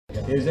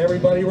Is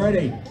everybody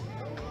ready?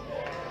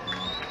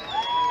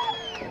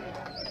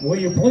 Will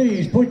you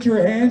please put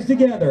your hands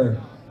together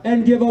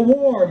and give a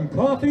warm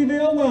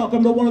Coffeyville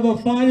welcome to one of the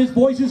finest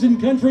voices in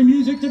country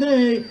music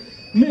today,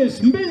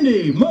 Miss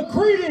Mindy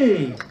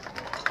McCready.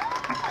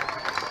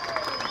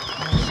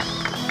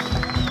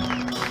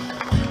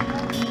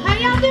 How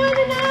y'all doing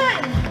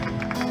tonight?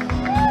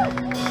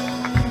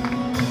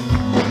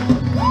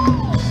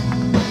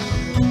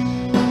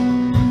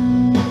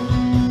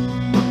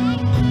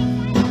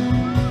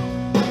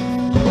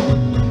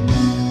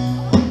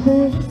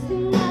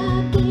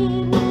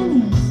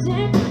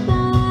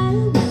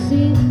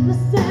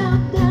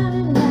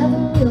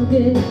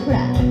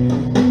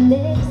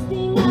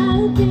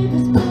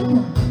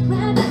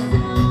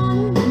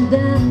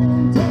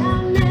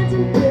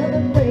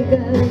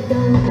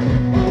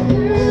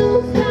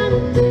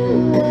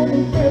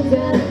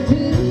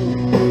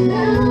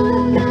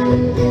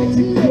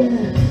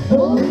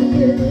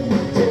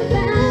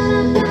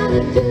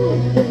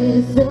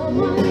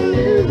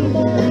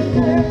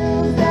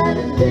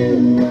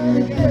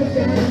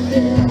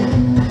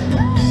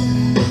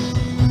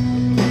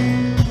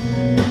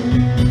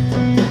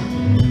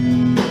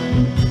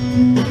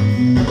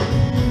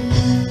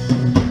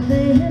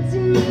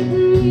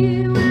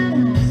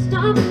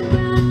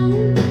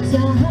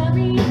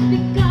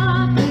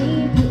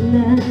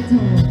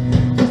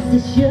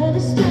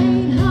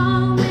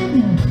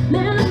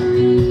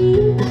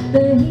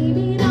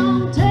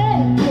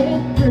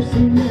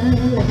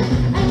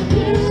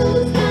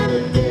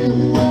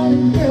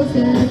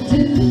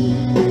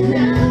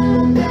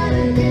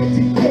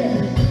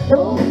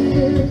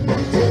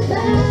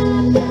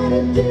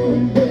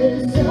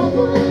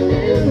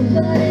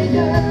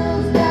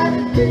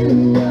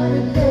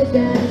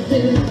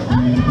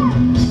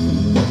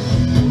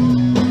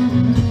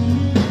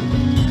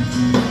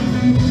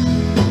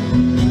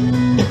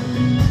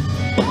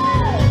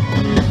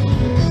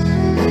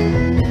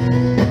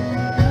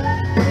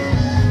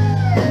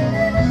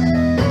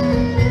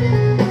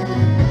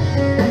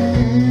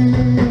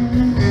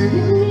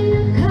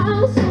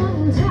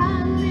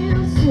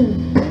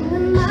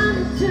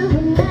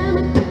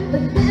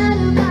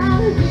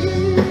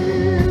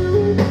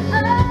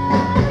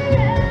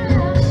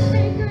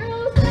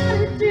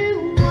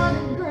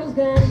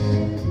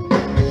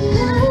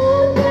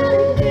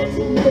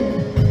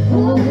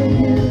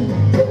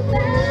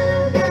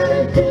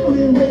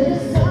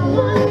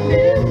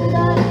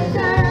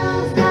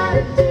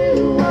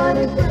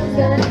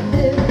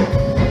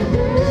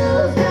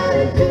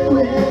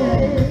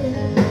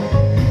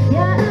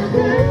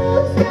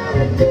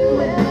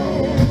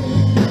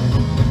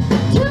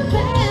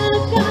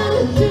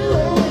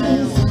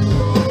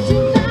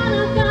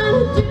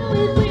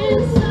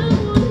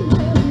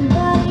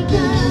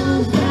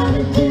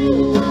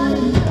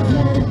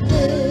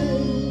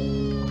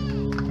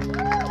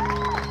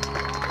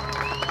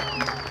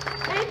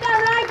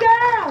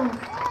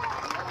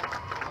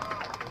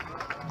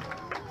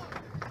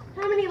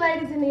 How many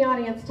ladies in the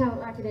audience tell it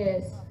like it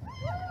is?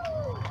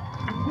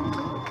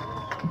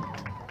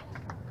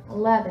 I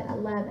love it, I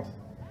love it.